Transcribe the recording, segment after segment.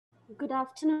Good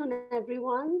afternoon,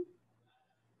 everyone,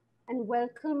 and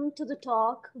welcome to the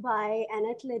talk by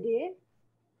Annette Leday.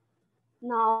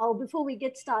 Now, before we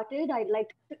get started, I'd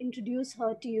like to introduce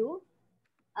her to you.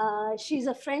 She's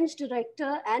a French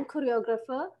director and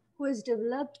choreographer who has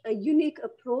developed a unique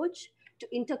approach to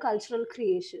intercultural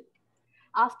creation.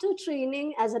 After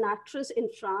training as an actress in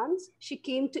France, she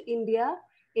came to India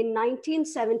in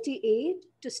 1978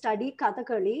 to study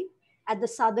Kathakali at the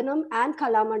Sadhanam and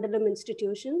Kalamandalam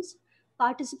institutions,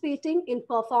 participating in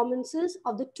performances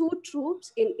of the two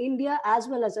troupes in India as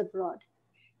well as abroad.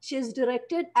 She has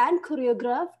directed and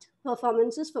choreographed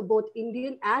performances for both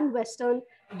Indian and Western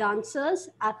dancers,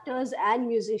 actors, and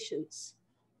musicians.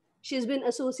 She has been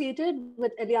associated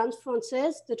with Alliance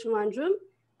Française, the Trivandrum,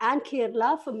 and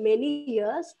Kerala for many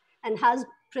years and has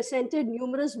presented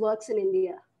numerous works in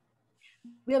India.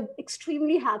 We are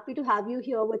extremely happy to have you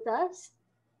here with us.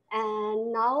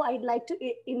 And now I'd like to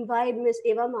invite Ms.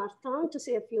 Eva Martin to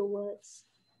say a few words.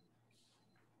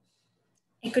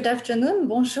 Good afternoon,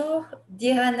 bonjour,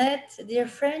 dear Annette, dear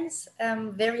friends.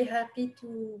 I'm very happy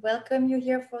to welcome you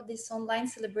here for this online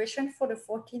celebration for the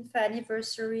 14th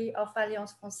anniversary of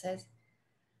Alliance Française.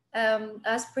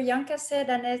 As Priyanka said,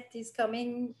 Annette is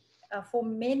coming for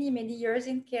many, many years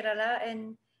in Kerala,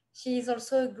 and she is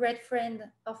also a great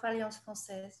friend of Alliance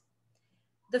Française.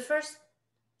 The first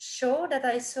show that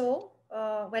I saw,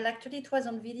 well, actually it was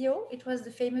on video. It was the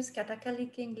famous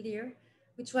Kathakali King Lear,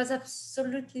 which was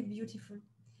absolutely beautiful.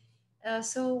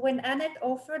 So when Annette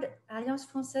offered Alliance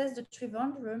Française the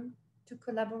Trivandrum to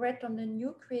collaborate on a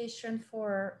new creation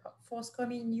for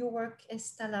forthcoming new work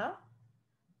Estala,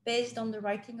 based on the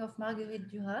writing of Marguerite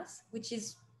Duras, which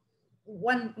is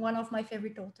one of my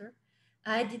favorite authors,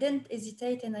 I didn't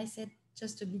hesitate and I said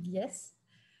just a big yes.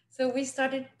 So we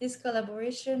started this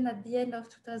collaboration at the end of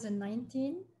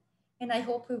 2019, and I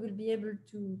hope we will be able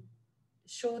to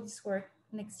show this work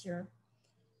next year.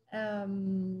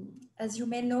 As you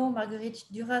may know, Marguerite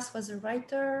Duras was a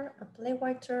writer, a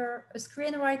playwright, a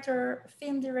screenwriter, a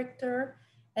film director,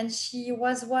 and she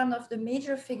was one of the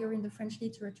major figures in the French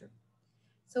literature.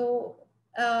 So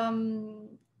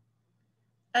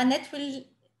Annette will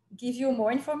give you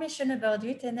more information about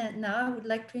it, and now I would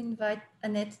like to invite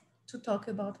Annette to talk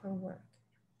about her work.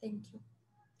 Thank you.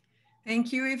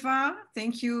 Thank you, Eva.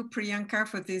 Thank you, Priyanka,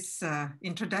 for this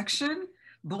introduction.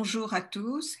 Bonjour à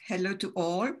tous, hello to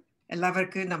all,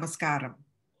 Elavarku namaskaram.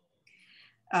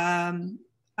 I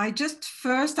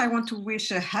want to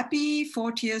wish a happy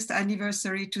 40th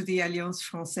anniversary to the Alliance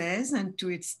Française and to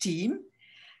its team.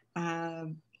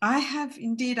 I have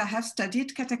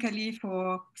studied Kathakali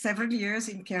for several years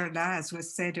in Kerala, as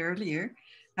was said earlier,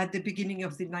 at the beginning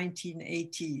of the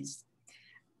 1980s.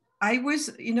 I was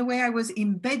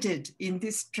embedded in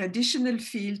this traditional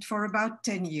field for about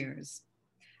 10 years.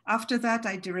 After that,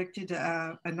 I directed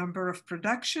a number of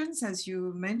productions, as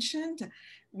you mentioned,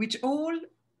 which all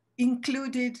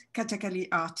included Kathakali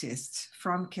artists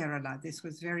from Kerala. This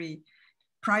was very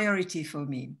priority for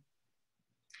me.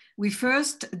 We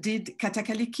first did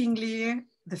Kathakali King Lear.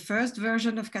 The first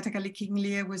version of Kathakali King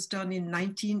Lear was done in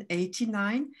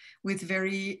 1989 with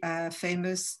very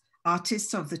famous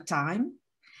artists of the time.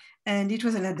 And it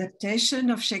was an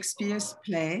adaptation of Shakespeare's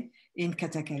play in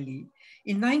Kathakali.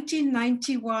 In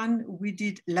 1991, we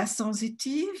did La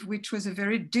Sensitive, which was a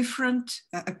very different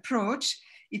approach.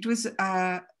 It was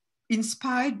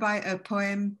inspired by a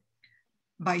poem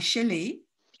by Shelley,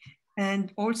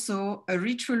 and also a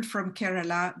ritual from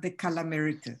Kerala, the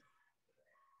Kalamerite.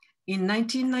 In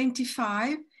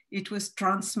 1995, it was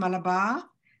Trans Malabar,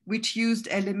 which used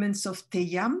elements of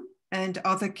Teyyam and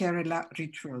other Kerala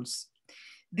rituals.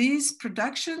 These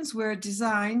productions were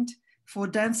designed for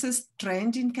dancers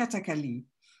trained in Kathakali.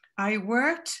 I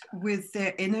worked with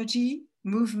their energy,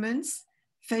 movements,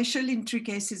 facial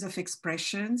intricacies of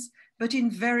expressions, but in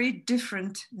very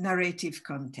different narrative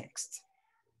contexts.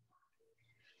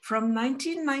 From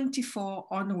 1994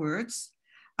 onwards,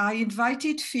 I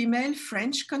invited female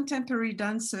French contemporary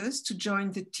dancers to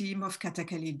join the team of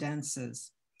Kathakali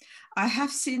dancers. I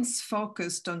have since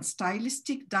focused on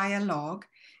stylistic dialogue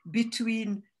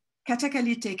between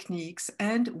Kathakali techniques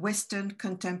and Western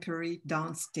contemporary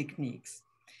dance techniques.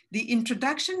 The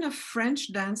introduction of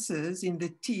French dancers in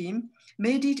the team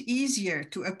made it easier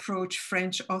to approach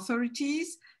French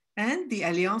authorities and the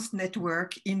Alliance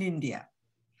network in India.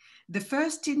 The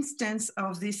first instance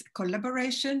of this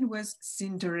collaboration was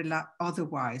Cinderella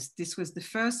Otherwise. This was the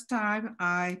first time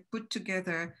I put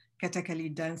together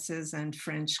Kathakali dancers and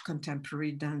French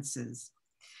contemporary dancers.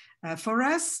 For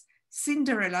us,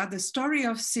 Cinderella, the story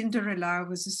of Cinderella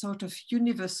was a sort of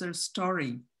universal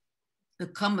story,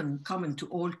 common to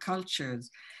all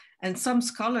cultures. And some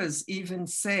scholars even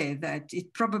say that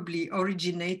it probably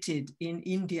originated in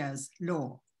India's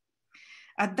law.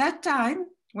 At that time,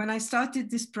 when I started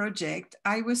this project,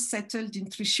 I was settled in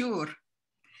Thrissur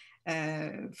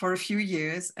for a few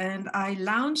years, and I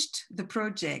launched the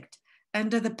project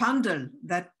under the pandal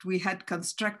that we had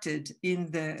constructed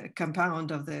in the compound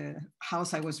of the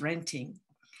house I was renting.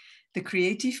 The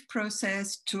creative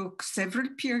process took several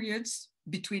periods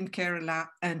between Kerala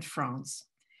and France.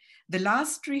 The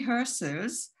last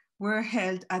rehearsals were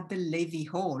held at the Leday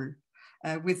Hall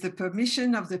with the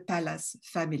permission of the palace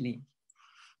family.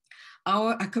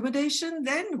 Our accommodation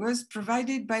then was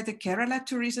provided by the Kerala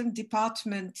Tourism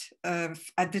Department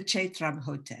at the Chaitram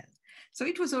Hotel. So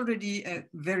it was already a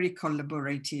very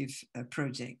collaborative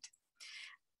project.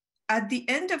 At the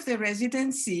end of the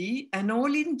residency, an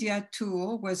all India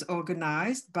tour was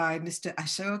organized by Mr.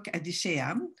 Ashok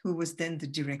Adishayam, who was then the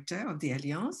director of the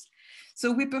Alliance.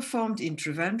 So we performed in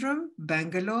Trivandrum,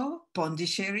 Bangalore,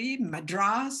 Pondicherry,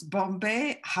 Madras,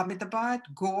 Bombay, Ahmedabad,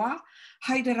 Goa,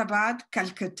 Hyderabad,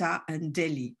 Calcutta, and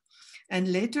Delhi.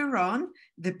 And later on,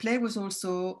 the play was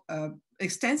also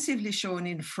extensively shown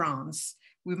in France.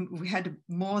 We had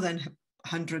more than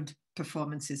 100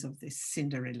 performances of this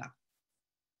Cinderella.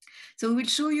 So we'll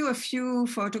show you a few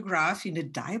photographs in a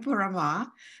diaporama.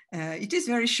 It is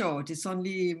very short. It's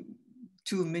only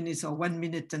 2 minutes or 1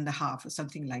 minute and a half or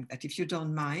something like that, if you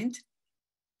don't mind,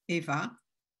 Eva.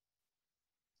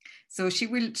 So she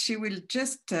will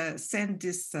just send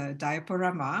this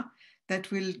diaporama that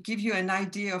will give you an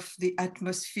idea of the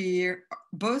atmosphere,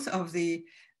 both of the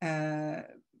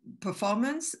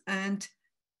performance and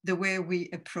the way we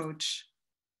approach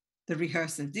the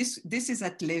rehearsal. This is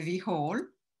at Leday Hall.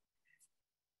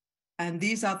 And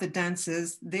these are the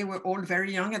dancers. They were all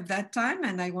very young at that time.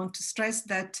 And I want to stress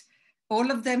that all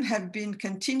of them have been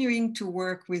continuing to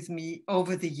work with me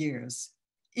over the years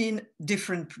in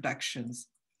different productions.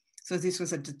 So this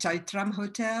was at the Chaitram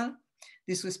Hotel.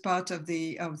 This was part of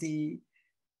the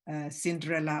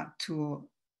Cinderella tour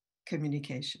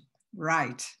communication.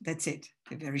 Right, that's it,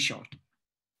 very short.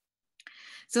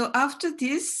 So after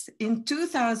this, in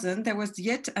 2000, there was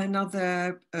yet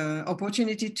another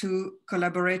opportunity to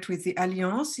collaborate with the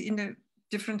Alliance in a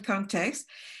different context.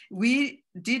 We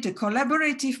did a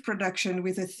collaborative production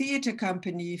with a theater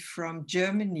company from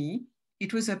Germany.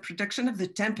 It was a production of The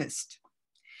Tempest.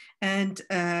 And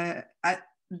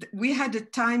we had a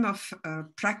time of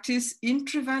practice in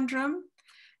Trivandrum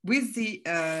with the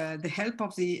help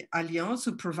of the Alliance,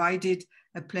 who provided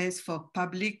a place for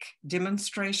public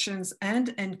demonstrations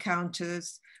and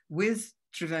encounters with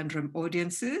Trivandrum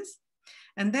audiences.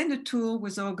 And then a tour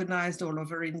was organized all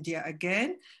over India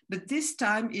again, but this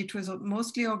time it was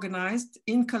mostly organized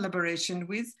in collaboration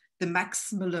with the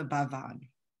Max Muller Bhavan.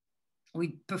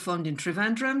 We performed in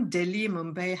Trivandrum, Delhi,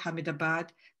 Mumbai,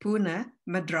 Ahmedabad, Pune,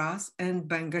 Madras, and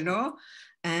Bangalore,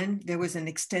 and there was an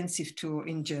extensive tour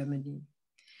in Germany.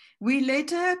 We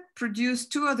later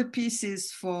produced 2 other pieces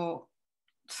for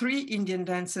 3 Indian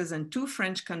dancers and 2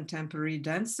 French contemporary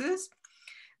dancers,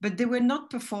 but they were not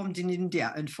performed in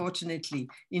India, unfortunately.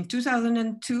 In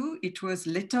 2002, it was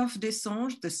L'étoffe des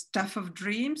songes, the Stuff of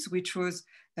Dreams, which was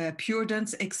a pure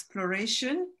dance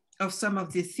exploration of some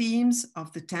of the themes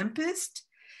of The Tempest.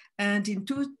 And in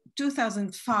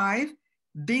 2005,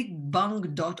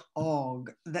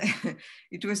 bigbang.org.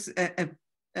 It was a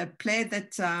play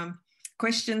that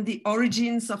questioned the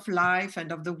origins of life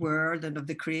and of the world and of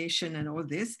the creation and all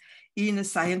this in a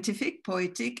scientific,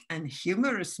 poetic, and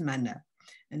humorous manner.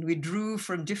 And we drew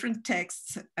from different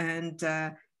texts and,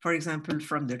 for example,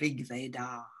 from the Rig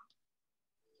Veda.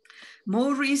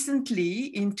 More recently,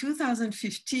 in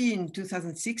 2015,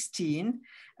 2016,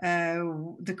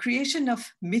 the creation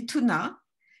of Mithuna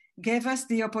gave us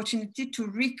the opportunity to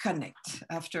reconnect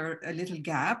after a little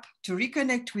gap, to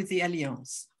reconnect with the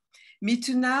Alliance.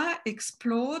 Mithuna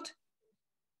explored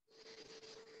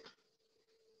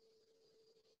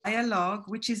dialogue,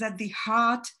 which is at the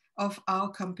heart of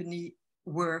our company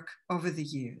work over the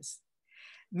years.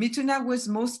 Mithuna was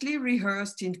mostly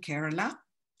rehearsed in Kerala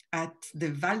at the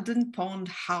Walden Pond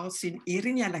House in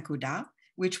Irinyalakuda,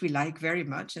 which we like very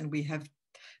much, and we have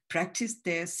practiced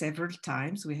there several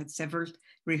times. We had several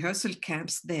rehearsal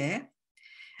camps there,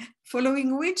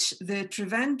 following which the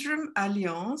Trivandrum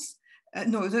Alliance,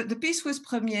 the piece was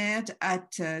premiered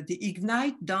at the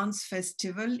Ignite Dance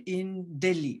Festival in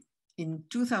Delhi in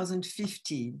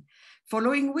 2015,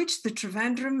 following which the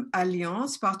Trivandrum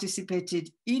Alliance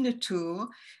participated in a tour,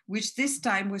 which this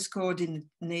time was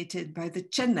coordinated by the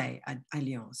Chennai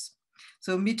Alliance.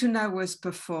 So Mithuna was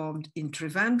performed in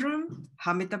Trivandrum,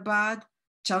 Ahmedabad,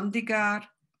 Chandigarh,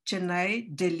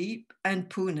 Chennai, Delhi, and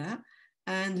Pune.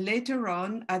 and later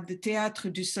on at the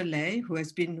Théâtre du Soleil, who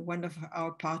has been one of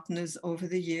our partners over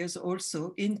the years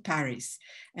also in Paris.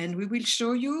 And we will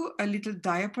show you a little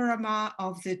diaporama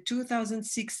of the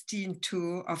 2016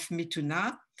 tour of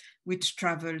Mituna, which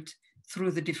traveled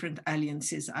through the different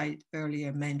alliances I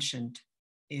earlier mentioned.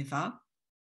 Eva.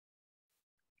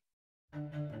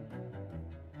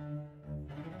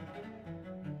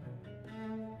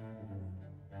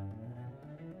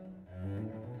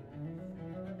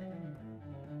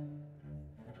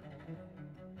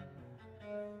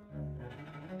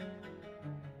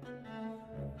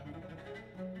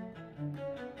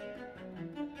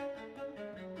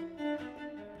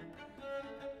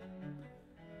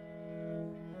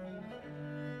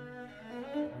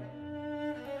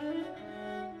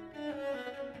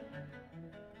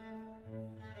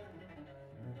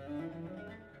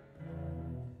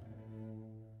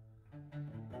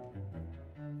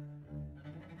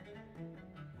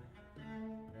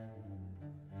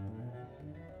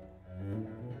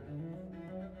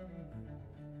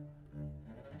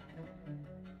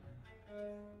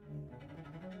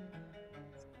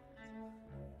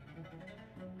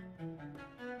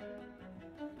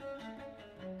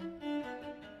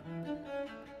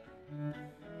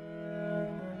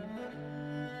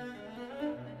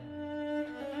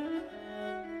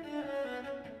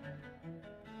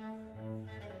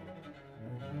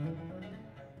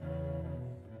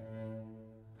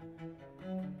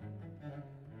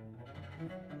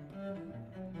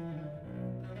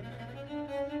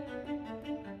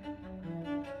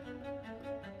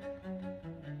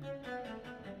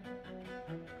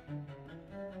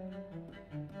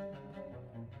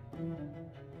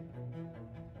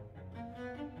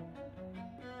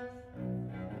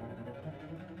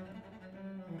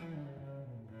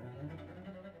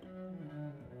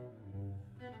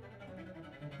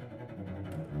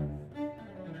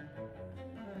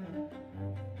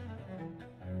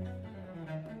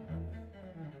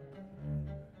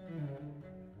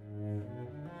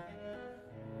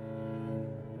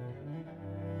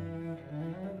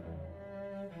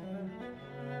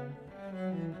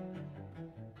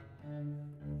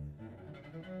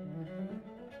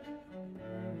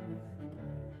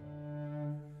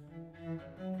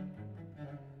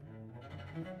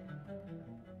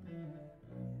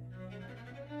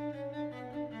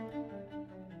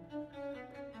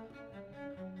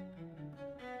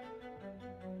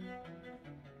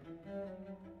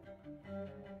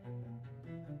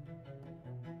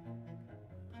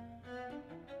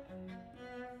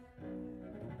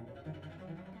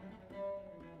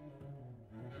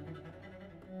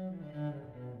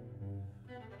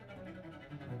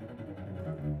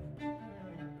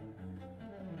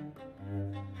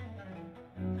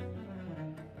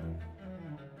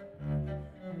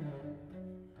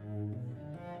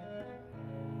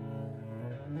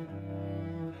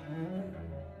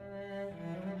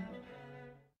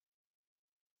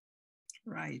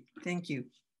 Right, thank you.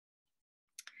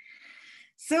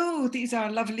 So these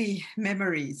are lovely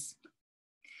memories.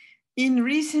 In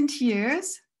recent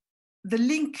years, the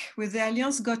link with the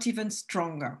Alliance got even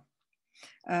stronger.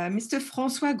 Mr.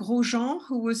 François Grosjean,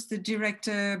 who was the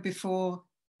director before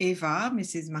Eva,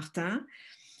 Mrs. Martin,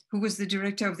 who was the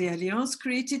director of the Alliance,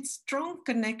 created strong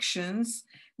connections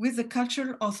with the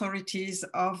cultural authorities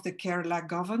of the Kerala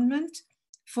government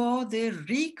for the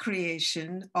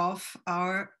recreation of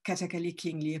our Kathakali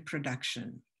King Lear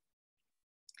production.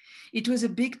 It was a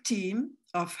big team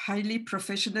of highly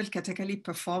professional Kathakali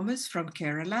performers from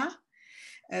Kerala.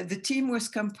 The team was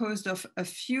composed of a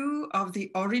few of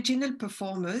the original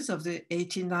performers of the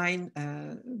 89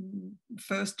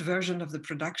 first version of the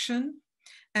production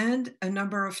and a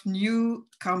number of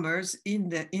newcomers in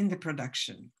the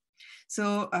production.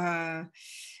 So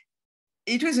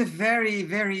it was a very,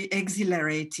 very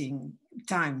exhilarating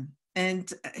time.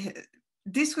 And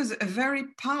this was a very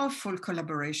powerful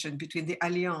collaboration between the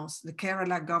Alliance, the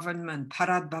Kerala government,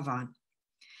 Parad Bhavan.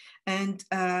 And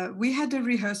we had a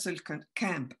rehearsal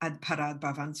camp at Parad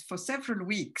Bhavan for several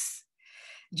weeks,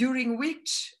 during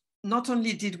which not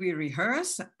only did we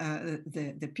rehearse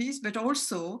the piece, but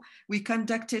also we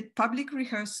conducted public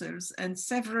rehearsals and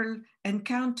several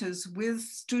encounters with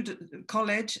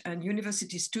college and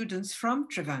university students from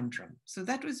Trivandrum. So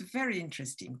that was a very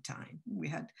interesting time. We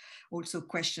had also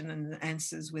question and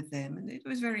answers with them, and it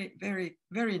was very, very,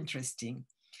 very interesting.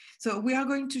 So we are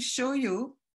going to show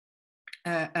you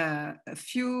a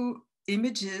few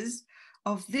images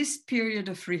of this period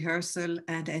of rehearsal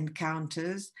and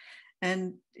encounters.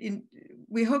 And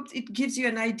we hope it gives you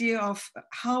an idea of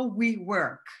how we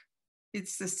work.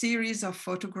 It's a series of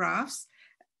photographs.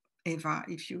 Eva,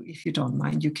 if you don't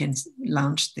mind, you can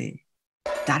launch the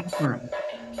diaper.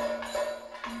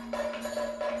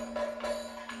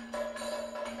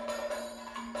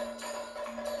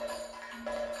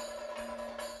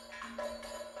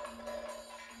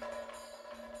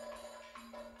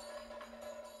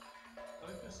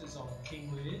 Focus is on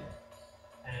King Lear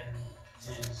and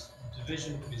his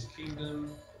division of his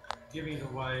kingdom, giving it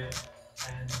away,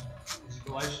 and his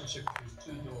relationship with his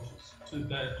two daughters, two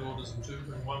bad daughters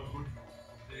and one good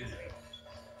daughter.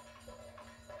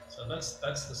 So that's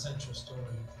the central story of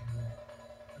King Lear.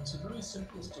 And it's a very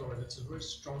simple story. It's a very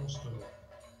strong story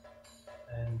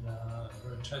and a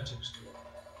very tragic story.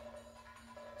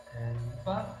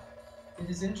 But it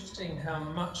is interesting how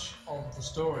much of the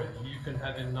story you can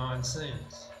have in 9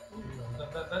 scenes. You know,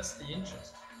 that's the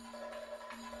interest.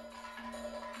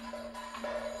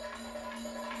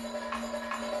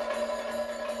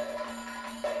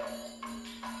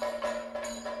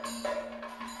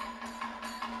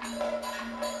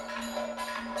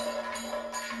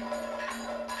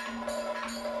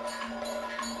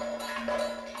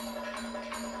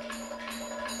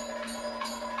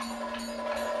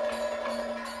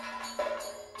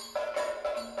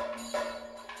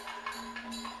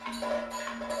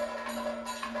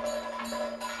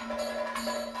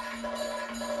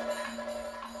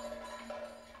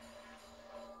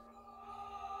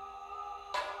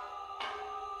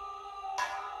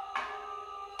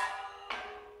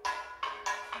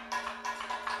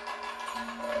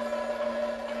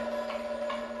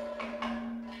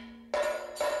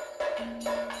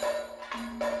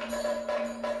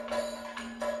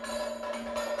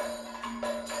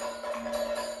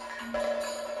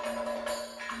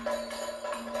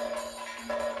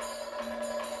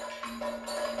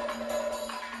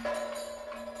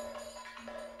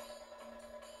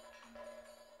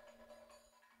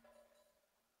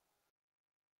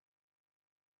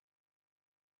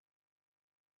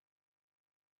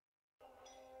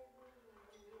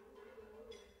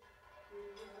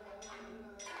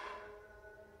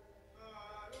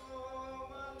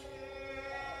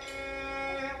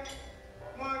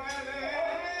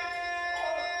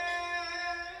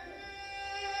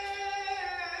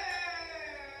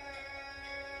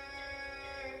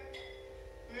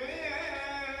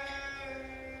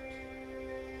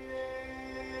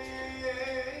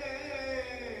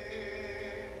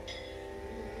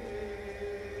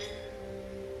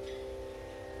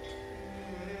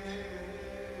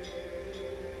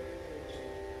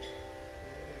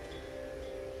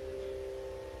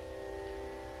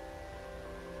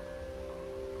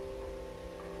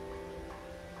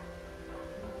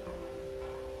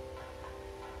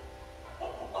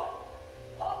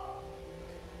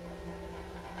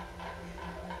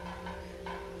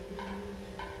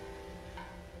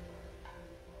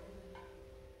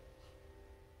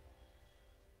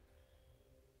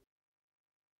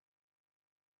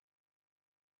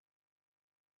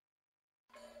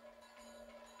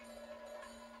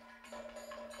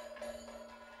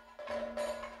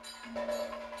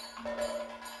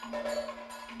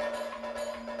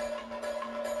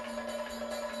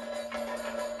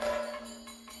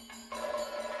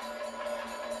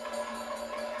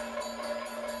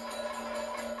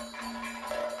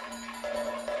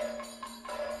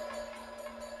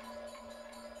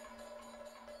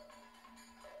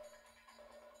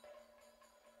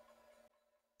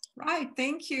 Right,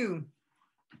 thank you.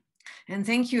 And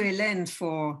thank you, Hélène,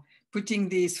 for putting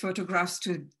these photographs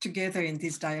together in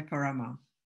this diaporama.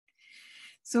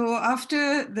 So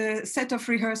after the set of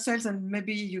rehearsals, and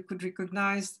maybe you could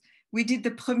recognize, we did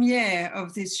the premiere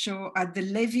of this show at the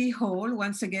Levy Hall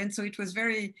once again. So it was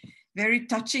very, very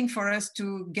touching for us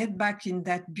to get back in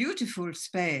that beautiful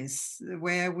space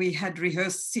where we had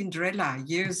rehearsed Cinderella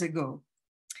years ago.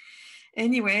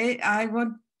 Anyway, I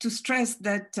want to stress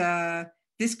that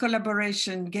this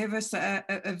collaboration gave us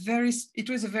it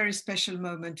was a very special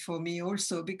moment for me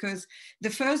also, because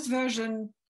the first version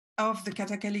of the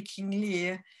Kathakali King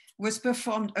Lear was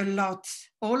performed a lot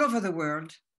all over the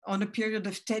world on a period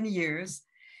of 10 years,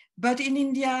 but in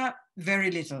India,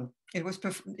 very little. It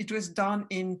was done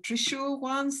in Thrissur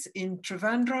once, in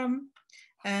Trivandrum,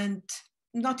 and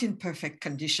not in perfect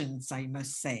conditions, I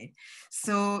must say.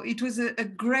 So it was a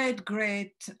great,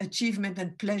 great achievement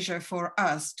and pleasure for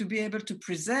us to be able to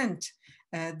present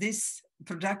this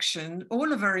production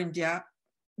all over India,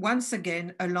 once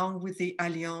again, along with the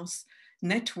Alliance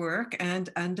network and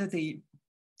under the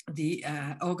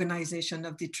organization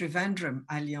of the Trivandrum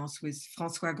Alliance with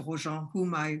François Grosjean,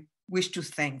 whom I wish to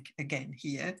thank again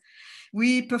here.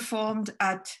 We performed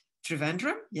at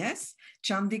Trivandrum, yes,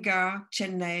 Chandigarh,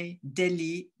 Chennai,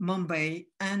 Delhi, Mumbai,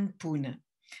 and Pune.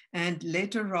 And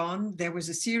later on, there was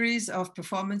a series of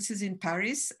performances in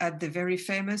Paris at the very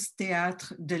famous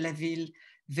Théâtre de la Ville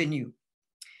venue.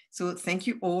 So thank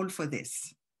you all for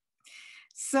this.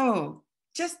 So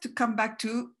just to come back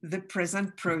to the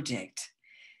present project.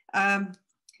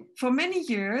 For many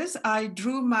years, I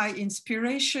drew my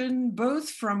inspiration both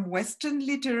from Western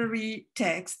literary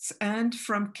texts and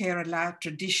from Kerala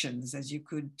traditions, as you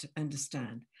could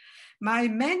understand. My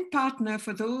main partner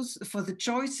for the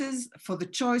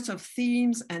choice of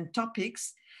themes and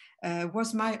topics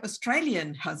was my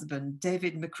Australian husband,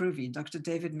 David McCruvey, Dr.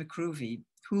 David McCruvey,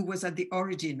 who was at the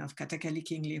origin of Katakali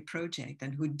King Lear project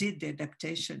and who did the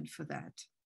adaptation for that.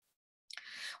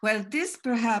 Well, this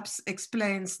perhaps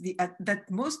explains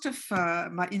that most of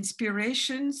my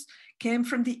inspirations came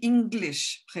from the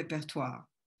English repertoire,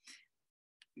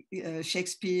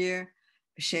 Shakespeare,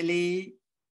 Shelley,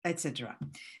 etc.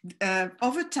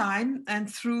 Over time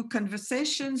and through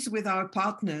conversations with our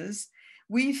partners,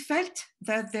 we felt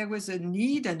that there was a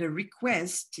need and a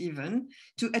request even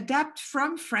to adapt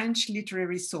from French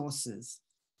literary sources.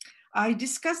 I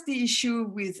discussed the issue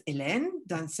with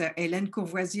dancer Hélène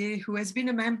Courvoisier, who has been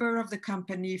a member of the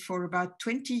company for about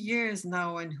 20 years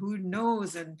now and who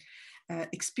knows and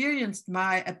experienced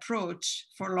my approach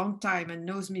for a long time and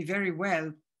knows me very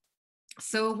well.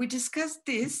 So we discussed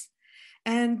this,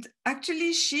 and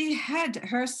actually she had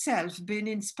herself been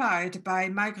inspired by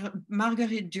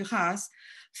Marguerite Duras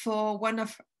for one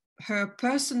of her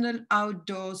personal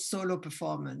outdoor solo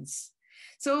performance.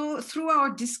 So through our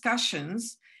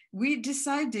discussions, we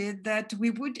decided that we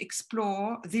would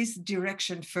explore this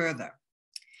direction further.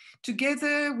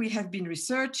 Together, we have been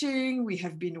researching, we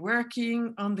have been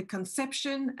working on the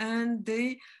conception and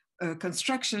the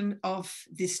construction of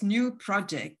this new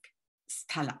project,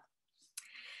 Stala.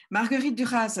 Marguerite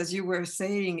Duras, as you were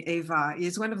saying, Eva,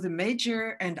 is one of the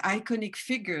major and iconic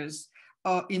figures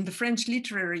in the French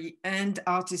literary and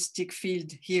artistic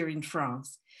field here in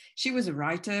France. She was a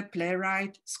writer,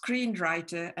 playwright,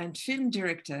 screenwriter, and film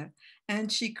director, and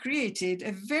she created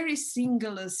a very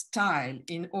singular style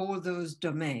in all those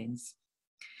domains.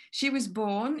 She was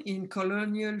born in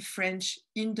colonial French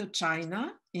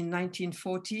Indochina in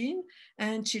 1914,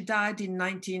 and she died in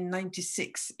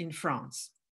 1996 in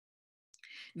France.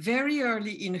 Very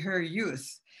early in her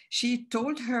youth, she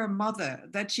told her mother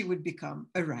that she would become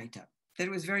a writer. That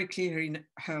was very clear in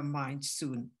her mind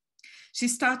soon. She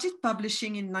started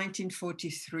publishing in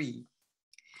 1943.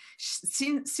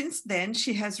 Since then,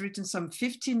 she has written some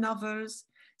 50 novels,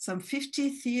 some 50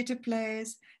 theater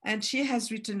plays, and she has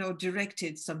written or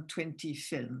directed some 20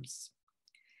 films,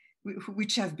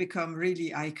 which have become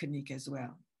really iconic as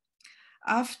well.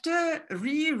 After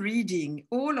rereading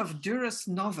all of Duras'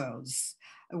 novels,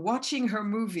 watching her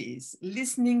movies,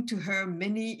 listening to her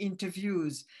many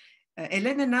interviews,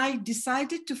 Hélène and I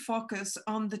decided to focus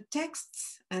on the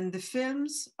texts and the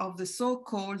films of the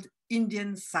so-called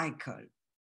Indian cycle.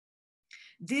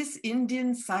 This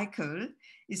Indian cycle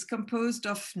is composed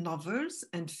of novels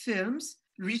and films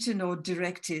written or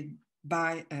directed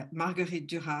by Marguerite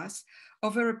Duras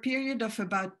over a period of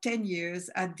about 10 years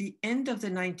at the end of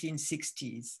the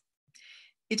 1960s.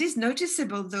 It is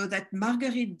noticeable, though, that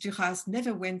Marguerite Duras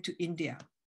never went to India,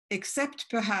 except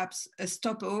perhaps a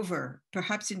stopover,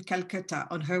 perhaps in Calcutta,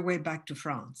 on her way back to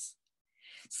France.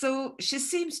 So she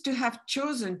seems to have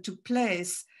chosen to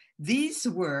place these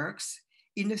works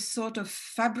in a sort of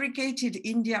fabricated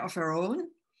India of her own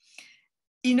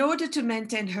in order to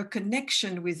maintain her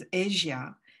connection with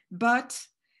Asia, but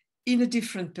in a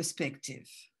different perspective.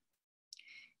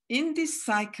 In this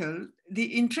cycle, the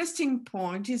interesting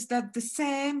point is that the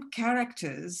same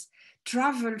characters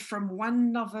travel from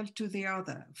one novel to the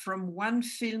other, from one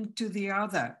film to the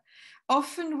other,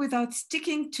 often without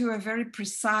sticking to a very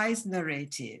precise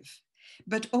narrative,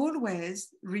 but always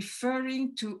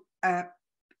referring to an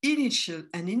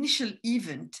initial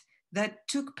event that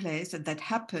took place and that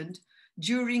happened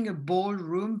during a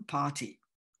ballroom party.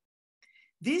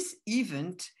 This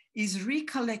event is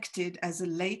recollected as a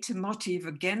leitmotif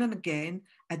again and again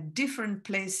at different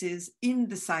places in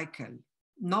the cycle,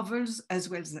 novels as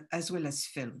well as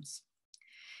films.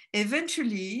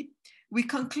 Eventually, we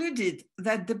concluded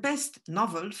that the best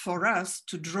novel for us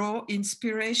to draw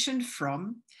inspiration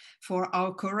from for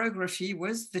our choreography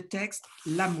was the text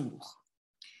L'Amour.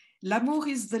 L'Amour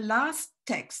is the last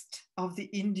text of the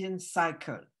Indian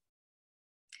cycle.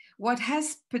 What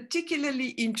has particularly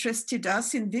interested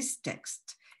us in this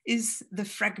text is the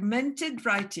fragmented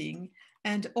writing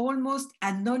and almost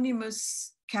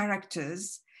anonymous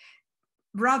characters,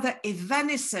 rather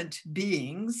evanescent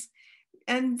beings,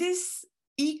 and this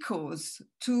echoes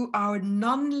to our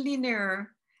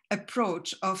non-linear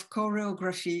approach of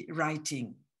choreography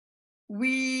writing.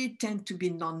 We tend to be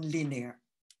non-linear.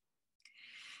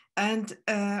 And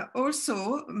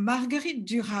also, Marguerite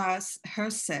Duras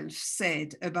herself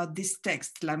said about this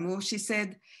text, L'amour, she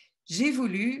said, j'ai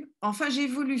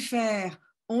voulu faire,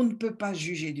 on ne peut pas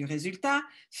juger du résultat,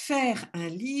 faire un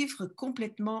livre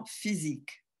complètement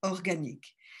physique,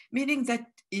 organique. Meaning that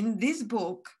in this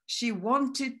book, she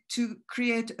wanted to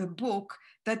create a book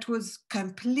that was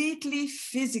completely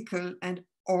physical and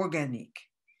organic.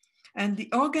 And the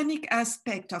organic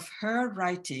aspect of her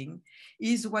writing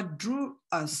is what drew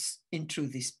us into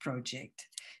this project.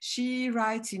 She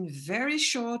writes in very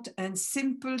short and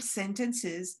simple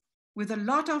sentences with a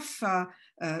lot of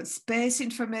space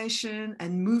information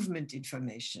and movement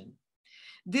information.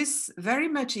 This very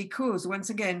much echoes, once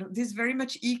again, this very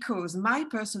much echoes my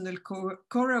personal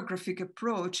choreographic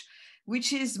approach,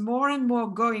 which is more and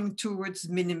more going towards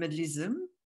minimalism,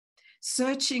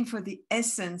 searching for the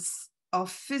essence of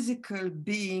physical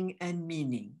being and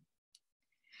meaning.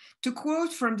 To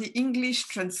quote from the English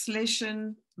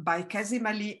translation by Kazim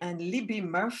Ali and Libby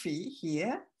Murphy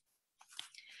here,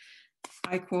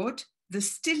 I quote, "The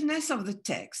stillness of the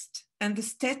text and the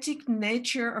static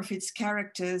nature of its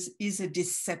characters is a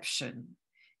deception.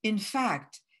 In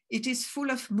fact, it is full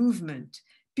of movement,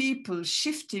 people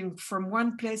shifting from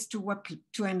one place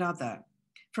to another,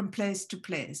 from place to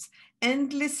place,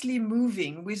 endlessly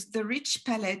moving with the rich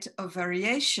palette of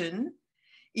variation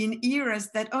in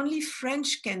eras that only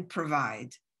French can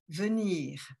provide.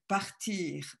 Venir,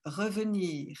 partir,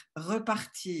 revenir,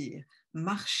 repartir,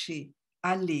 marcher,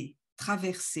 aller,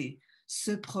 traverser,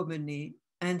 se promener,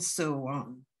 and so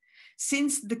on.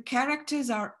 Since the characters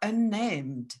are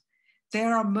unnamed,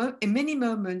 there are many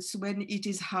moments when it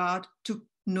is hard to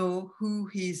know who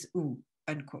is who,"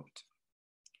 unquote.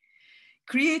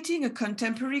 Creating a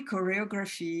contemporary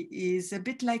choreography is a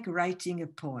bit like writing a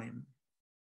poem.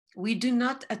 We do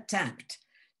not attempt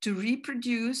to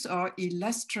reproduce or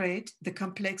illustrate the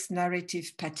complex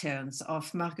narrative patterns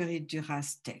of Marguerite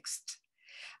Duras' text.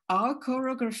 Our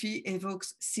choreography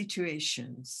evokes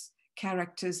situations,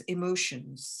 characters'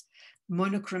 emotions,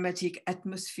 monochromatic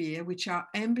atmosphere, which are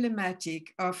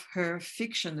emblematic of her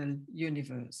fictional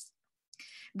universe.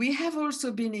 We have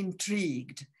also been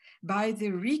intrigued by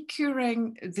the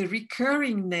recurring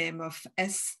name of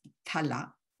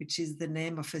Estala, which is the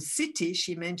name of a city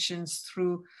she mentions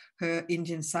through her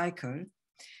Indian cycle,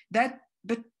 but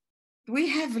we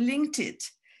have linked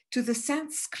it to the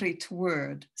Sanskrit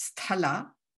word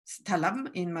sthala, sthalam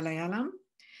in Malayalam,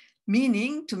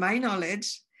 meaning, to my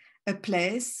knowledge, a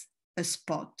place, a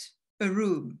spot, a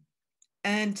room.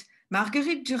 And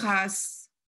Marguerite Duras'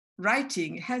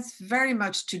 writing has very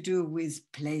much to do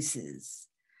with places,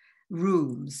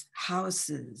 rooms,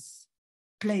 houses,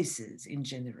 places in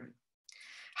general.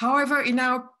 However, in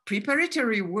our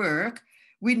preparatory work,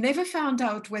 we never found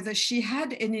out whether she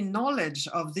had any knowledge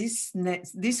of this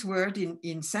word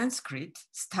in Sanskrit,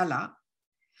 sthala,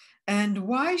 and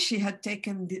why she had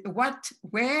taken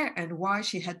where and why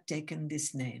she had taken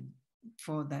this name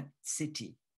for that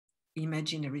city,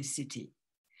 imaginary city.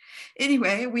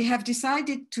 Anyway, we have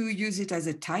decided to use it as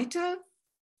a title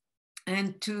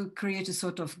and to create a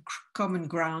sort of common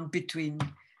ground between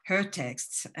her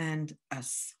texts and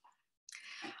us.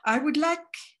 I would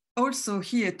like also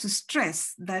here to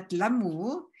stress that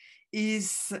L'amour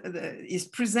is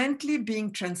presently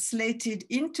being translated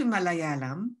into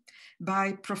Malayalam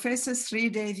by Professor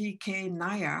Sridevi K.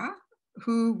 Nair,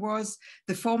 who was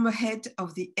the former head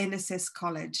of the NSS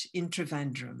College in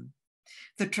Trivandrum.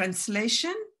 The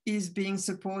translation is being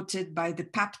supported by the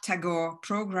Pape Tagore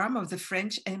program of the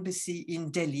French Embassy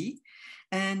in Delhi,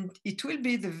 and it will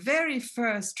be the very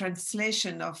first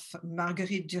translation of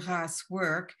Marguerite Duras'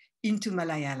 work into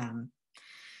Malayalam.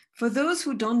 For those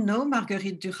who don't know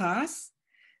Marguerite Duras,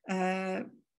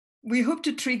 we hope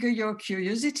to trigger your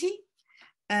curiosity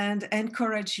and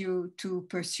encourage you to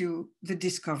pursue the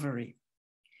discovery.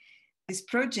 This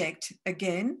project,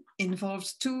 again,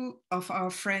 involves two of our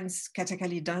friends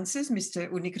Kathakali dancers, Mr.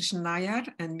 Unikrishnan Nair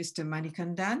and Mr.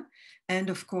 Manikandan, and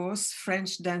of course,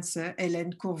 French dancer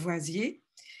Hélène Courvoisier,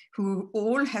 who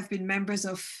all have been members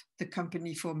of the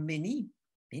company for many,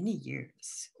 many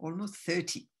years, almost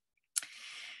 30.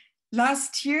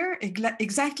 Last year,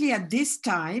 exactly at this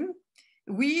time,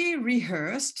 we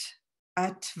rehearsed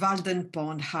at Walden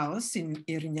Pond House in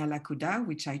Irinyalakuda,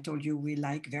 which I told you we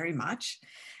like very much.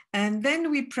 And then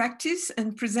we practiced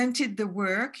and presented the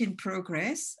work in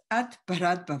progress at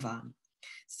Bharat Bhavan.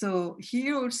 So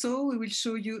here also we will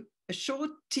show you a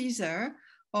short teaser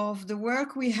of the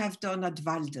work we have done at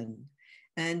Walden.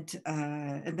 And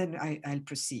then I'll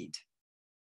proceed.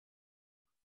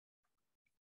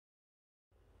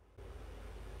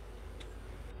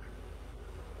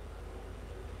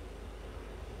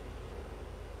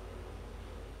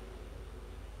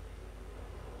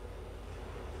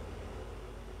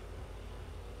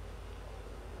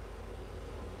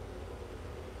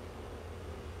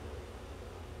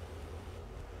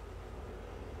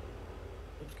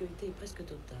 L'obscurité est presque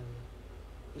totale.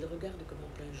 Il regarde comme en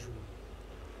plein jour,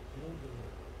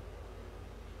 longuement.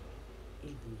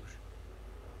 Il bouge.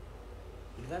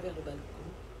 Il va vers le balcon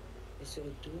et se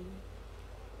retourne,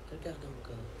 regarde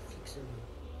encore, fixement.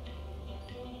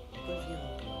 Revient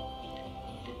encore.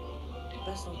 Il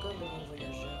passe encore devant le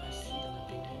voyageur assis dans la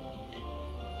pénombre.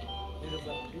 Ne le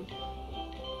voit plus.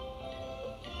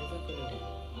 Ne voit que le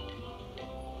vent.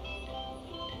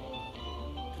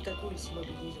 Tout à coup, il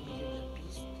s'immobilise au milieu de la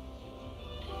piste,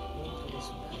 montre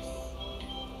l'espace,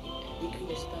 décrit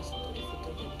l'espace entre les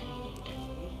fauteuils alignés,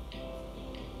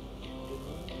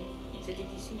 demande, c'était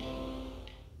ici.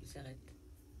 Il s'arrête.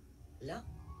 Là?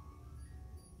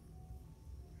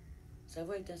 Sa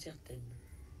voix est incertaine.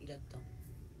 Il attend.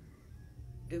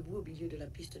 Debout au milieu de la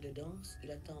piste de danse, il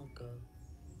attend encore.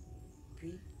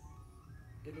 Puis,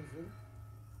 de nouveau,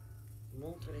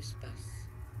 montre l'espace.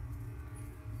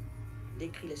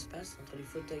 Décrit l'espace entre les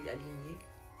fauteuils alignés,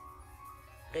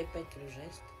 répète le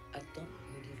geste, attend,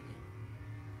 ne dit rien.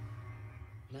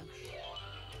 Marche,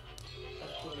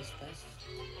 parcourt l'espace,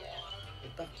 le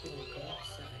parcourt encore,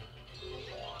 s'arrête,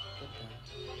 repart,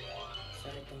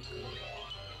 s'arrête encore,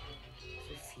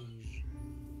 se fige.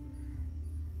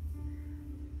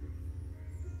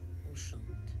 On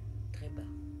chante, très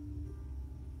bas.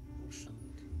 On chante.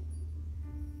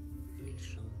 Il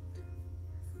chante.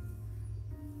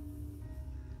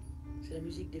 C'est la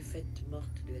musique des fêtes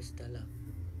mortes de Estala.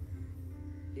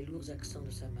 Les lourds accents de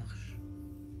sa marche.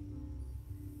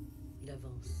 Il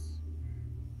avance.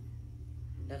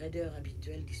 La raideur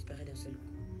habituelle disparaît d'un seul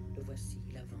coup. Le voici,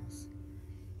 il avance.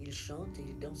 Il chante et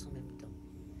il danse en même temps.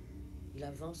 Il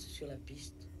avance sur la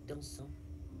piste, dansant,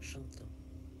 chantant.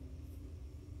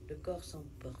 Le corps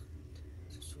s'emporte,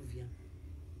 se souvient.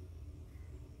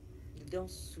 Il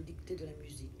danse sous dictée de la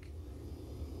musique.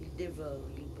 Il dévore,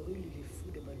 il brûle, il est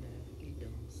fou de bonheur. Il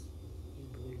danse, il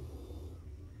brûle.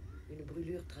 Une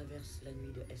brûlure traverse la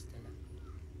nuit de Estala.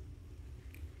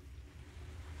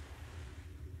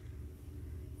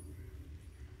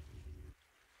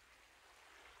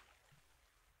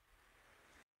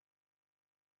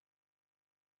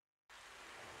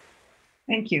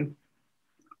 Thank you.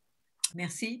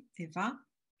 Merci, Eva.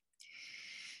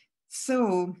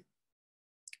 So,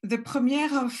 the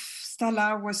premiere of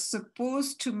Stala was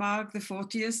supposed to mark the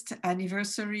 40th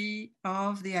anniversary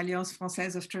of the Alliance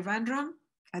Française of Trivandrum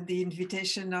at the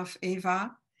invitation of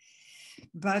Eva.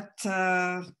 But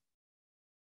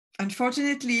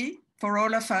unfortunately, for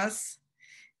all of us,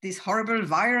 this horrible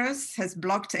virus has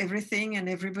blocked everything and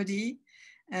everybody,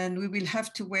 and we will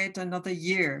have to wait another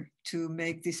year to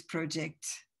make this project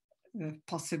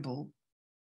possible.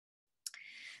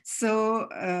 So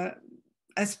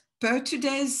as per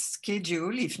today's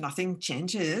schedule, if nothing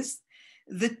changes,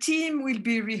 the team will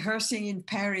be rehearsing in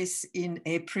Paris in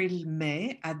April,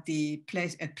 May at a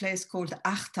place called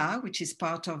Arta, which is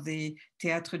part of the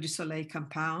Théâtre du Soleil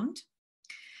compound.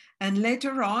 And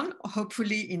later on,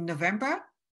 hopefully in November,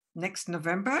 next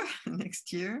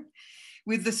year,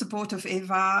 with the support of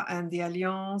Eva and the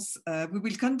Alliance, we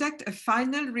will conduct a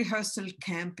final rehearsal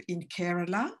camp in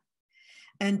Kerala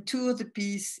and tour the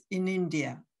piece in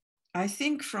India. I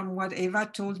think from what Eva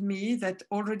told me that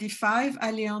already 5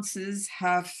 alliances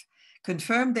have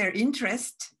confirmed their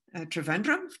interest,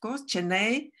 Trivandrum, of course,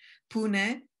 Chennai,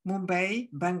 Pune, Mumbai,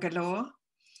 Bangalore,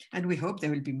 and we hope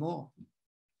there will be more.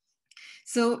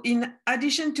 So in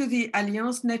addition to the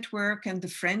Alliance Network and the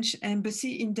French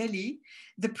Embassy in Delhi,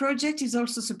 the project is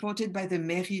also supported by the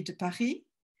Mairie de Paris,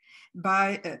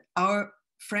 by our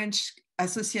French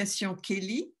Association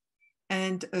Kelly,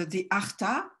 and the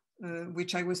Arta,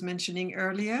 which I was mentioning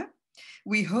earlier.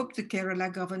 We hope the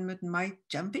Kerala government might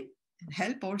jump in and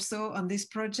help also on this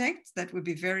project. That would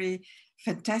be very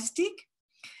fantastic.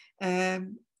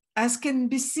 As can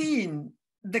be seen,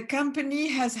 the company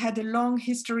has had a long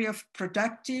history of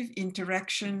productive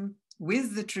interaction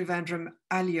with the Trivandrum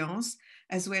Alliance,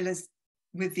 as well as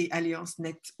with the Alliance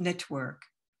network.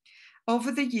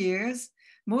 Over the years,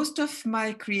 most of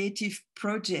my creative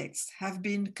projects have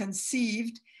been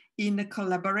conceived in a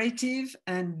collaborative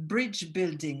and bridge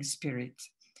building spirit.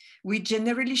 We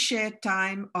generally share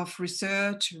time of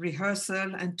research,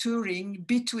 rehearsal, and touring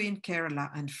between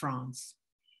Kerala and France.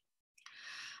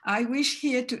 I wish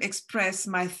here to express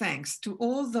my thanks to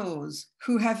all those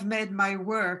who have made my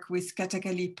work with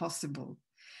Kathakali possible.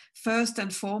 First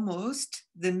and foremost,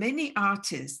 the many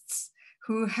artists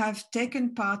who have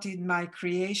taken part in my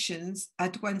creations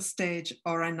at one stage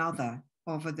or another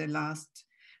over the last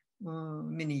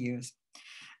many years.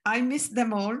 I miss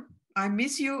them all. I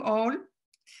miss you all.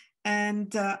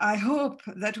 And I hope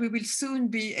that we will soon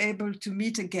be able to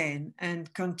meet again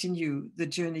and continue the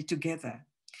journey together.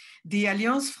 The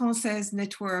Alliance Française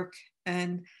network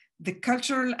and the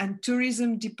cultural and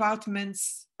tourism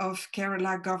departments of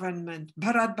Kerala government,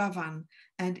 Bharat Bhavan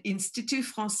and Institut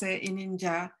Français in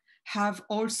India have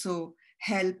also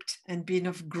helped and been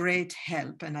of great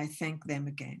help, and I thank them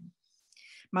again.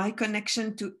 My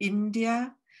connection to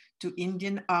India, to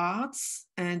Indian arts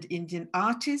and Indian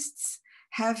artists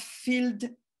have filled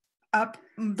up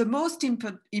the most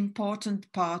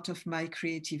important part of my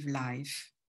creative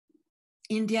life.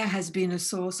 India has been a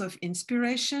source of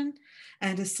inspiration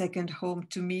and a second home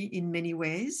to me in many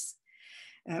ways.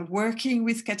 Working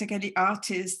with Kathakali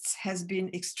artists has been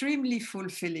extremely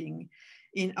fulfilling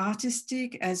in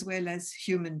artistic as well as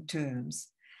human terms.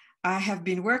 I have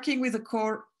been working with a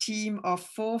core team of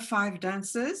 4 or 5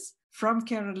 dancers from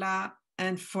Kerala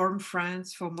and from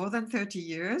France for more than 30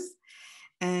 years.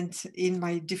 And in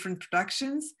my different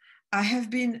productions, I have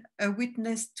been a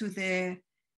witness to their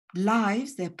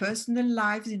lives, their personal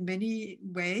lives in many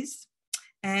ways,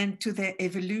 and to their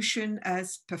evolution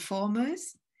as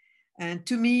performers. And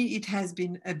to me, it has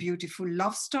been a beautiful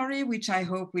love story, which I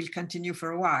hope will continue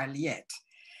for a while yet.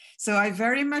 So I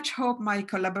very much hope my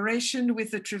collaboration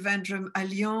with the Trivandrum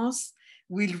Alliance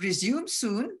will resume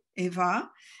soon, Eva,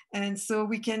 and so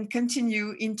we can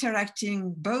continue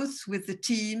interacting both with the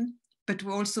team, but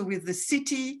also with the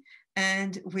city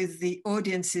and with the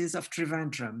audiences of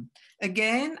Trivandrum.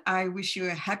 Again, I wish you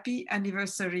a happy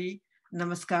anniversary.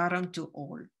 Namaskaram to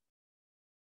all.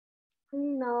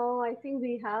 Now, I think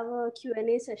we have a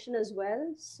Q&A session as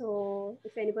well. So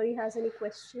if anybody has any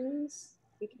questions,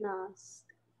 we can ask.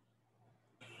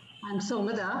 I'm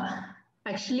Somada.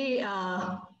 Actually,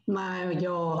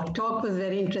 your talk was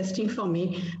very interesting for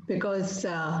me because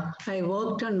I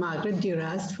worked on Margaret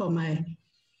Duras for my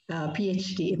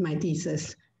PhD, my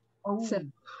thesis. Oh. So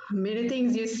many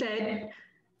things you said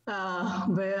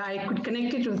where I could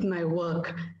connect it with my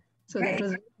work. So right. That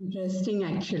was interesting,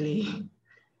 actually.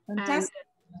 Fantastic.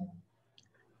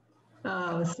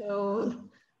 And,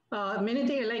 many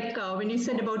things like when you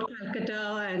said about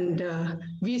Calcutta and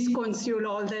Visconsul,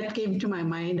 all that came to my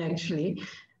mind, actually.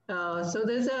 So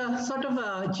there's a sort of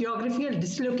a geographical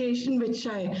dislocation which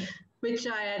I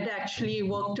had actually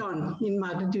worked on in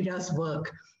Margaret Duras'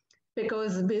 work.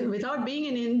 Because without being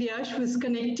in India, she was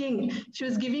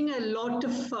giving a lot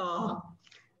of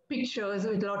pictures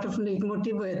with a lot of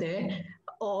motif were there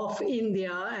of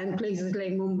India and places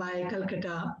like Mumbai,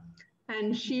 Calcutta.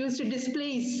 And she used to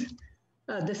displace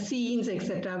the scenes,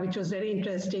 etc., which was very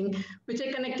interesting, which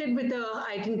I connected with the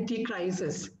identity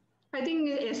crisis. I think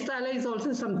Estala is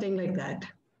also something like that.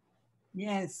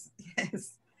 Yes,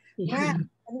 yes. Yeah.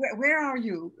 Where are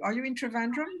you? Are you in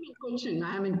Trivandrum?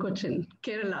 I am in Cochin,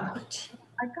 Kerala.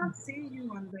 I can't see you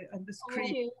on the screen.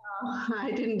 Okay.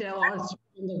 I didn't watch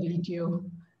the video.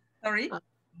 Sorry?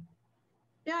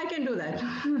 Yeah, I can do that.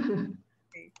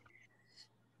 Okay.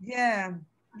 Yeah.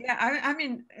 Yeah, I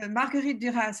mean, Marguerite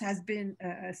Duras has been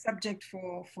a subject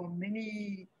for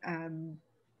many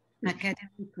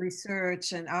academic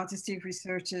research and artistic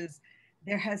researchers.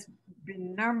 There has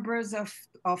been numbers of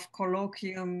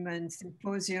colloquium and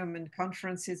symposium and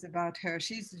conferences about her.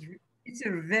 It's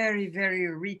a very, very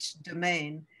rich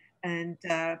domain, and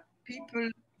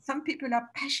some people are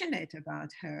passionate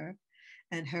about her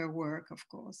and her work, of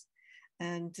course.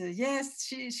 And yes,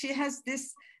 she has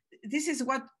this. This is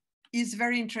what is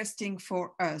very interesting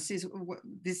for us, is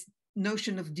this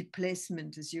notion of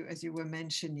displacement, as you were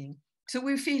mentioning. So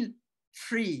we feel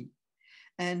free,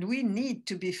 and we need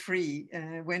to be free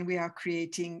when we are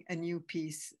creating a new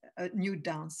piece, a new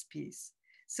dance piece.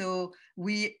 So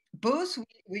we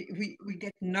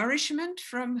get nourishment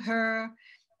from her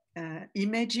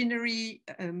imaginary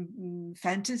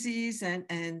fantasies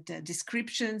and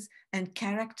descriptions and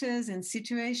characters and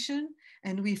situation,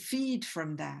 and we feed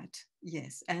from that.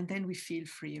 Yes, and then we feel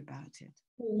free about it.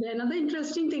 Another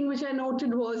interesting thing which I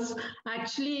noted was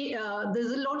actually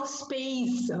there's a lot of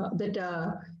space, that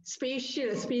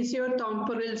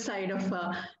spatio-temporal side of,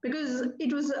 because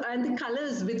it was, and the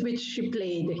colors with which she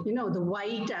played, the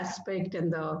white aspect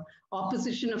and the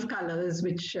opposition of colors,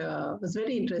 which was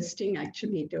very interesting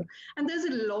actually too. And there's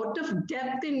a lot of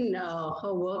depth in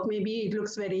her work. Maybe it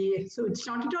looks so it's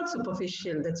not at all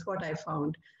superficial. That's what I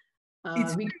found. We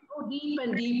can go deep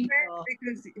and deep.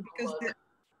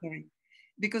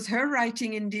 Because her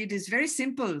writing indeed is very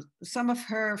simple. Some of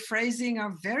her phrasing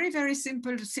are very, very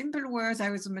simple words.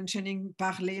 I was mentioning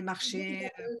parler, marcher.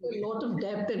 A lot of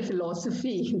depth and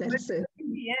philosophy. That's it.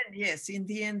 In the end, yes, in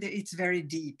the end, it's very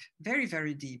deep, very,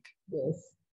 very deep.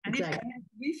 Yes, and exactly.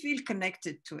 We feel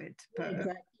connected to it.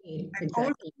 Exactly. And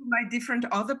also my different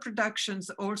other productions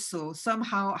also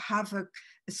somehow have a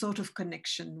sort of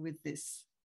connection with this.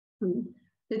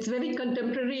 It's very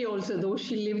contemporary also, though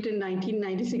she lived in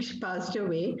 1996, she passed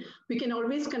away. We can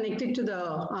always connect it to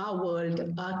our world,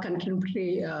 our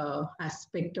contemporary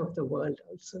aspect of the world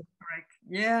also. Correct.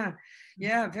 Yeah,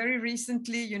 yeah. Very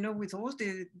recently, you know, with all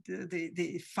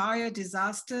the fire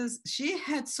disasters, she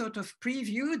had sort of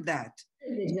previewed that.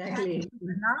 Exactly.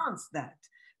 Announced that.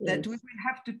 Yes. That we will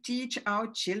have to teach our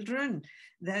children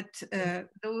that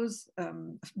those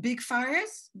big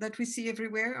fires that we see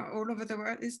everywhere all over the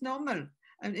world is normal.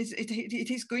 And it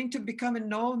is going to become a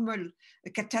normal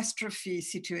catastrophe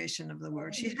situation of the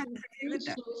world. She had previewed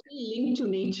that. Linked to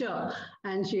nature,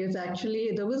 and she is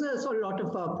actually, there was a lot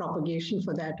of propagation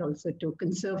for that also, to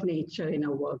conserve nature in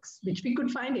her works, which we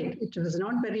could find it. It was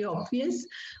not very obvious,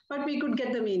 but we could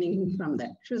get the meaning from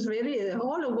that. She was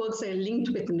all her works are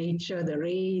linked with nature, the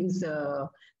rains,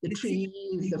 the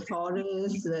trees, the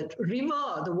forests, the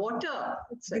river, the water.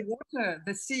 The water,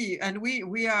 the sea, and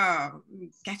we are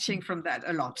catching from that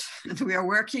a lot. We are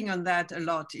working on that a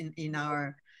lot in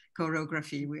our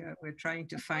choreography. We're trying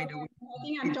to find a way. I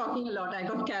think I'm talking a lot. I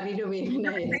got carried away.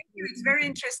 Thank you. It's very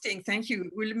interesting. Thank you.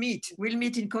 We'll meet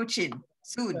in Cochin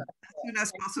soon, as soon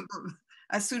as possible,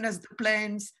 as soon as the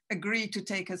planes agree to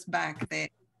take us back there.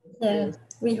 Yeah,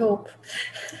 we hope.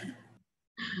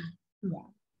 Yeah.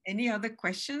 Any other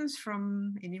questions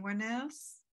from anyone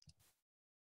else?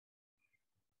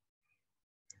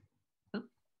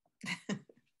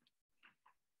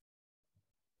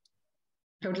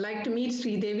 I would like to meet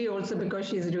Sridevi also, because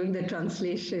she's doing the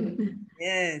translation.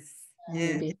 Yes,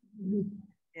 yes.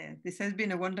 Yeah, this has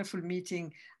been a wonderful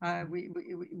meeting.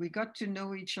 We got to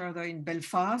know each other in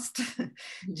Belfast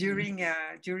during a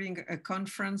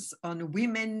conference on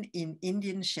women in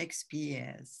Indian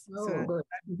Shakespeare's. Oh, so good.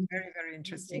 That's very, very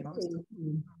interesting also.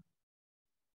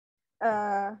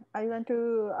 I want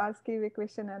to ask you a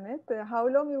question, Annette. How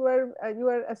long you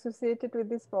were associated with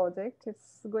this project?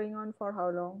 It's going on for how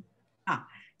long?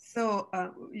 So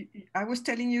I was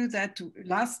telling you that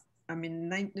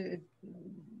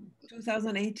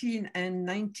 2018 and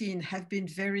 19 have been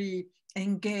very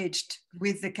engaged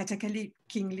with the Kathakali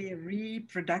Kingly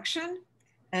reproduction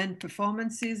and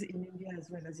performances in India as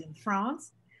well as in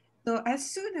France. So as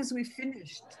soon as we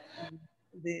finished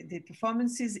the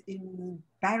performances in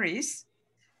Paris,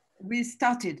 we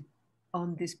started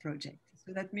on this project.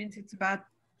 So that means it's about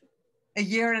a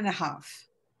year and a half.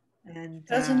 And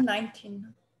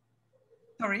 2019.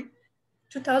 Sorry?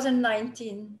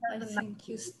 2019, I think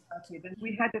you started. And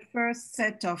we had the first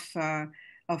set of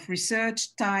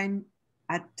research time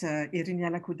at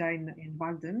Irinyalakuda in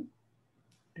Walden.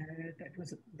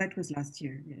 That was last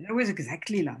year. Yeah, that was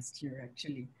exactly last year,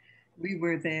 actually. We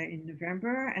were there in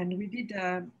November, and we did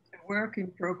a work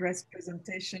in progress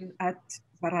presentation at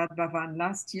Bharat Bhavan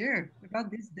last year,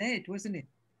 about this date, wasn't it?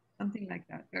 Something like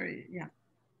that, a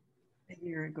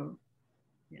year ago.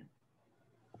 Yeah.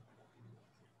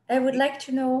 I would like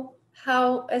to know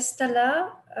how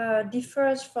Estella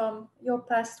differs from your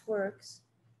past works.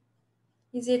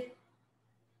 Is it?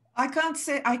 I can't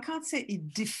say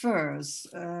it differs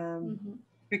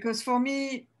because for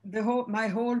me my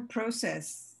whole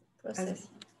process is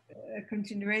a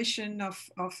continuation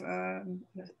of a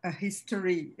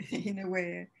history in a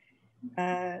way.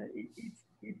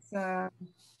 It's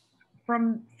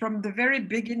from the very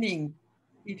beginning.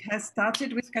 It has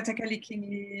started with Kathakali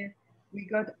Kingly. We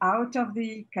got out of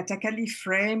the Kathakali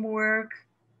framework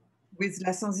with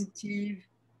La Sensitive,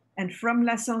 and from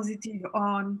La Sensitive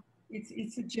on,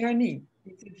 it's a journey.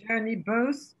 It's a journey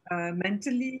both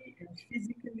mentally and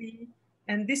physically.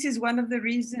 And this is one of the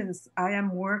reasons I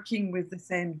am working with the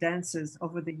same dancers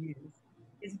over the years.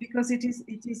 It's because it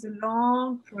is a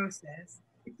long process.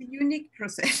 It's a unique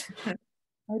process. I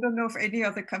don't know of any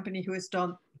other company who has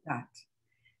done that.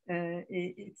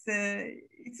 It's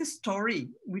a story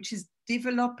which is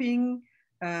developing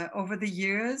over the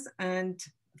years, and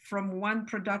from one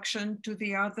production to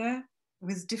the other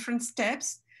with different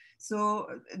steps. So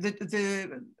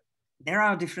there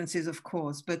are differences, of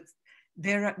course, but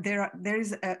there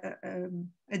is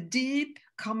a deep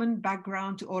common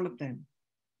background to all of them.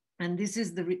 And this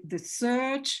is the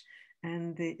search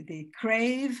and the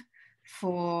crave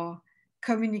for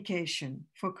communication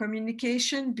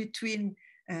between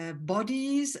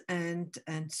bodies and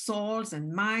souls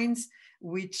and minds,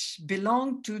 which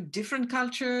belong to different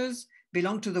cultures,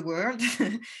 belong to the world,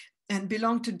 and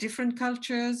belong to different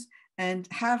cultures and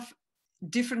have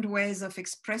different ways of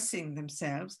expressing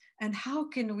themselves. And how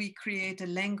can we create a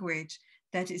language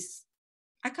that is,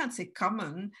 I can't say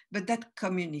common, but that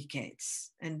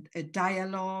communicates, and a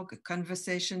dialogue, a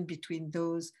conversation between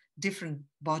those different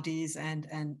bodies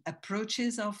and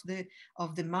approaches of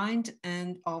the mind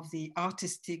and of the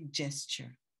artistic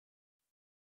gesture.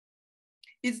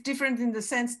 It's different in the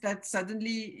sense that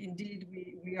suddenly, indeed,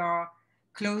 we are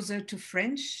closer to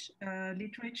French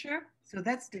literature, so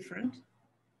that's different.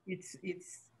 It's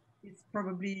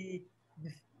probably,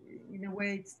 in a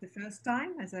way, it's the first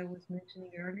time, as I was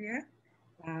mentioning earlier,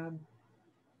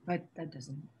 but that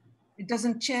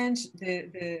doesn't change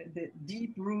the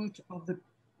deep root of the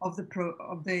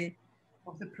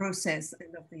process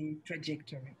and of the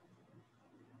trajectory.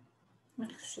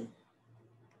 Merci.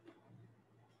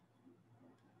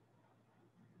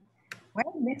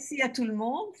 Well, merci à tout le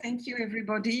monde. Thank you,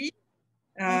 everybody.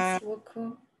 Merci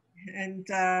beaucoup. And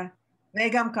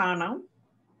Vegam Karnam.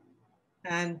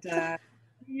 And see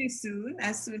you soon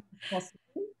as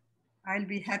possible. I'll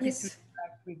be happy to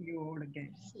talk with you all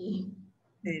again. See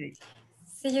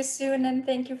you soon, and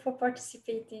thank you for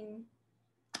participating.